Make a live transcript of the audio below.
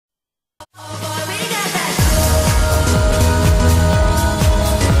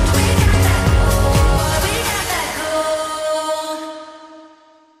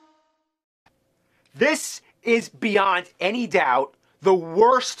is beyond any doubt the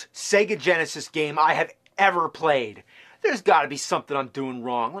worst Sega Genesis game I have ever played. There's got to be something I'm doing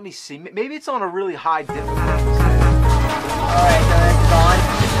wrong. Let me see. Maybe it's on a really high difficulty. Alright, so it's on.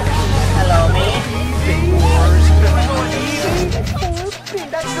 Hello, man.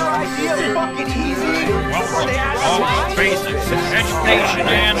 That's your idea of fucking easy. Welcome to all basics, education,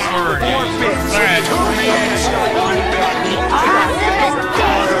 and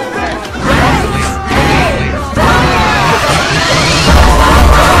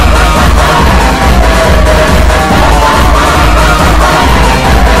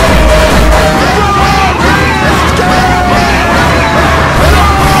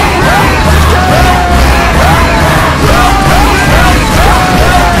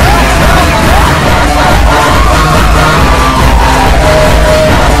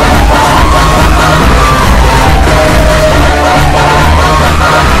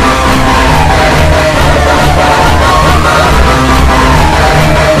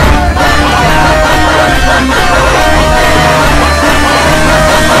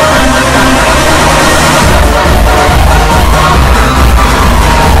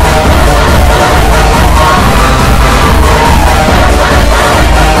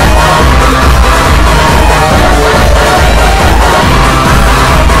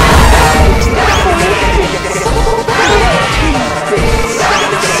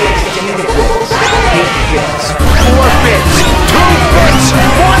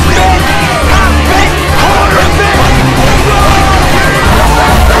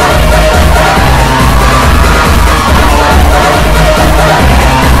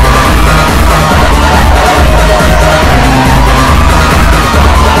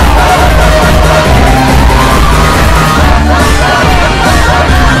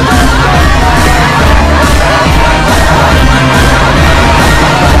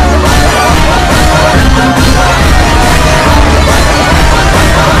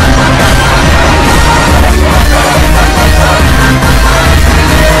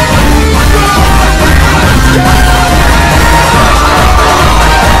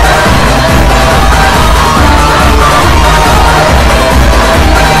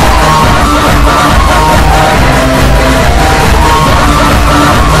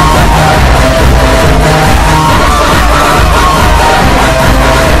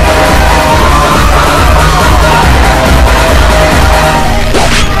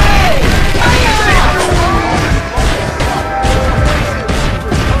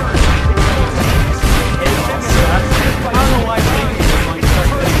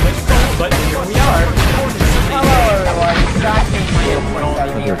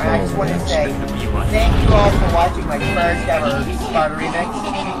I just want to say thank you all for watching my first ever Sparta remix.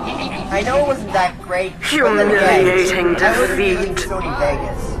 I know it wasn't that great, humiliating defeat. I was using Sony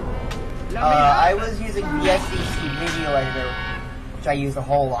Vegas. I was using the SDC video editor, which I use a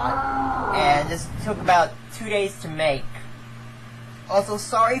whole lot, and this took about 2 days to make. Also,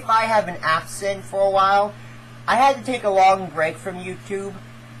 sorry if I have been absent for a while. I had to take a long break from YouTube,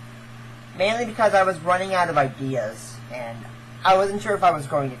 mainly because I was running out of ideas, and I wasn't sure if I was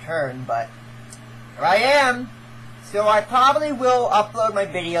going to turn, but here I am. So I probably will upload my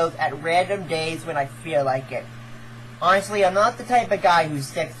videos at random days when I feel like it. Honestly, I'm not the type of guy who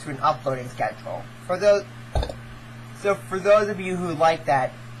sticks to an uploading schedule. For those of you who like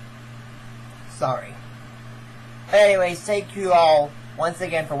that, sorry. But anyways, thank you all once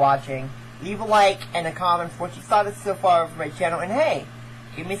again for watching. Leave a like and a comment for what you thought of so far of my channel, and hey,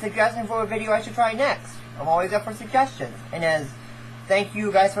 give me a suggestion for a video I should try next. I'm always up for suggestions. And thank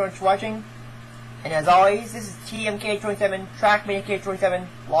you guys so much for watching. And as always, this is TMK27, TrackManiaK27,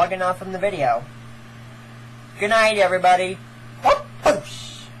 logging off from the video. Good night, everybody. Whoosh.